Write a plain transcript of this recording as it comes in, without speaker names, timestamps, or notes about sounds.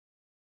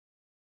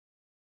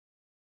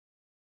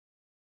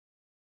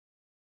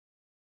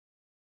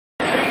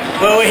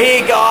Well, we're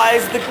here,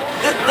 guys. The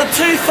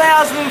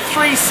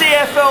 2003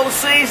 CFL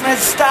season has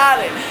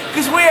started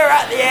because we are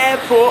at the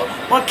airport.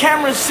 My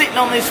camera's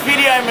sitting on this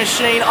video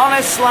machine on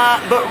a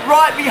slant, but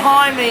right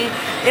behind me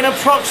in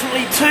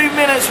approximately 2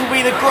 minutes will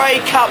be the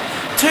Grey Cup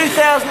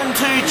 2002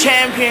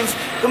 champions,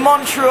 the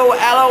Montreal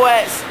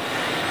Alouettes.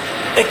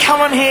 They're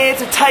coming here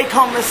to take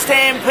on the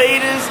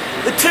Stampeders,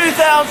 the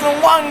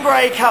 2001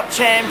 Grey Cup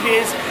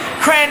champions.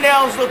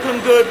 Crandall's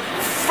looking good.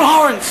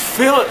 Lawrence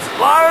Phillips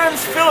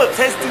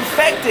has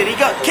defected. He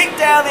got kicked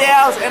out of the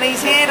Owls and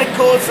he's here to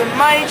cause some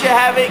major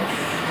havoc.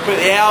 But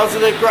the Owls are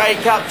the Grey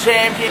Cup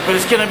champion. But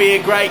it's going to be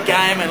a great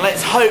game, and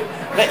let's hope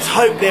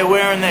they're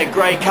wearing their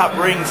Grey Cup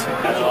rings.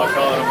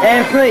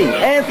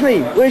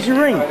 Anthony, where's your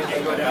ring?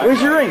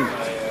 Where's your ring?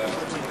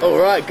 All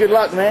right, good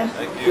luck, man.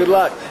 Good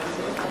luck.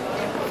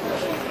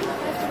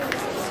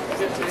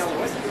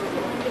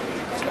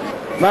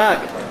 Mark,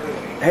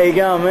 how you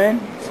going, man?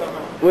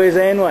 Where's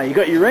Anwar? You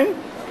got your ring?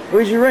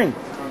 Where's your ring?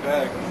 I'm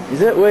back.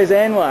 Is it? Where's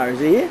Anwar? Is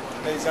he here?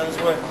 He's on his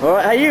way. All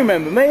right. Hey, you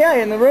remember me,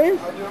 eh? In the room.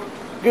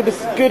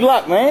 Good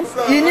luck, man.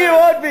 You knew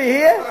I'd be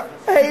here.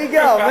 How you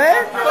going,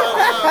 man?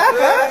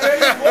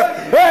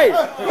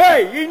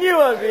 hey, you knew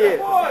I'd be here.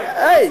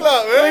 Hey, what's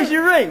up, man? Where's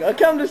your ring? I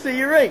come to see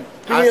your ring.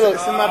 Give me a look.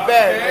 It's in my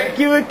bag, man.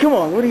 Give it. Come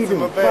on. What are you doing?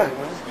 My bag,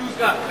 man. Who's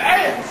got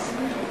bags?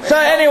 So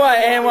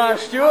anyway, Anwar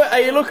Stewart, are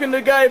you looking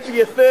to go for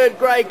your third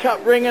Grey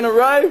Cup ring in a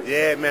row?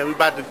 Yeah, man, we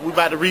about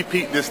to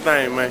repeat this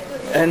thing, man.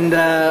 And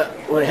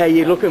how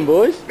you looking,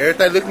 boys?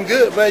 Everything looking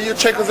good, man. You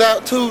check us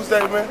out Tuesday,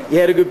 man. You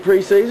had a good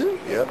pre-season?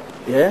 Yep.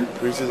 Yeah?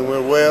 Pre-season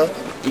went well.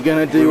 You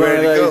gonna do one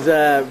of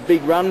those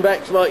big run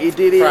backs like you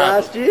did here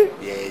last year?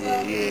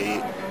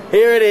 Yeah.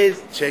 Here it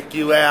is. Check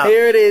you out.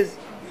 Here it is.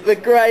 The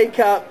Grey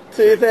Cup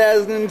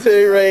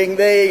 2002 ring.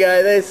 There you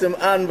go. There's some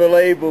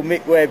unbelievable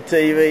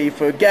MYKwebTV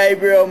for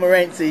Gabriel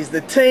Morency's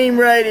the team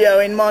radio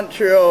in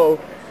Montreal.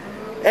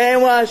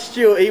 Anwar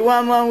Stewart, he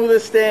won one with the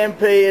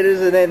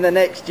Stampeders, and then the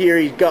next year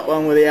he's got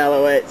one with the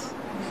Alouettes.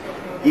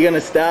 You gonna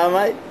star,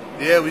 mate?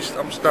 Yeah,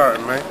 I'm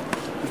starting, man.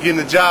 We're getting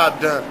the job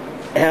done.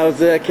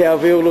 How's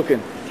Calvillo looking?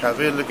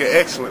 Calvillo looking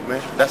excellent,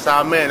 man. That's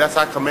our man. That's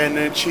our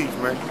commander-in-chief,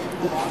 man.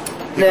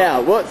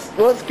 Now,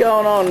 what's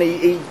going on?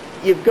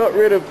 You've got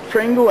rid of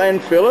Pringle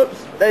and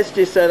Phillips. That's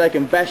just so they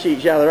can bash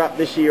each other up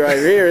this year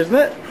over here, isn't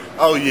it?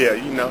 Oh yeah,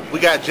 you know, we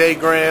got Jay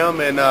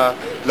Graham and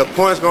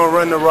LaPointe's gonna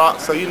run the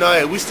rock, so you know,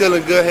 hey, we still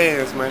in good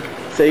hands, man.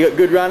 So you got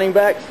good running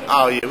backs?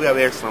 Oh yeah, we have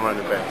excellent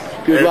running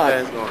backs. Good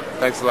luck. Going.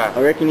 Thanks a lot.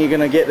 I reckon you're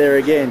gonna get there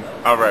again.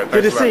 All right.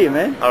 Good to see you,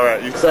 man. All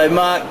right. So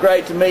Mark,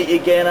 great to meet you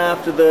again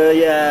after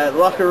the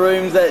locker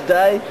rooms that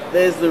day.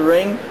 There's the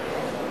ring.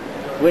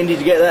 When did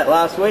you get that?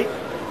 Last week?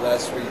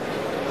 Last week.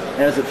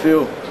 How does it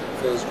feel?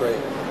 Feels great.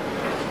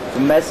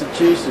 From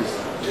Massachusetts.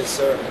 Yes,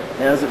 sir.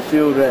 How does it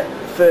feel that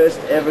first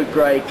ever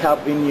Grey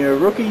Cup in your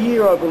rookie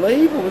year, I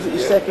believe, or was it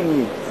your second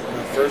year?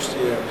 My first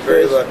year.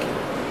 Very lucky.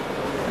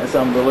 That's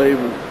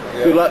unbelievable.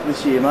 Yeah. Good luck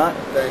this year, Mark.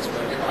 Thanks,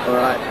 man. All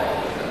right.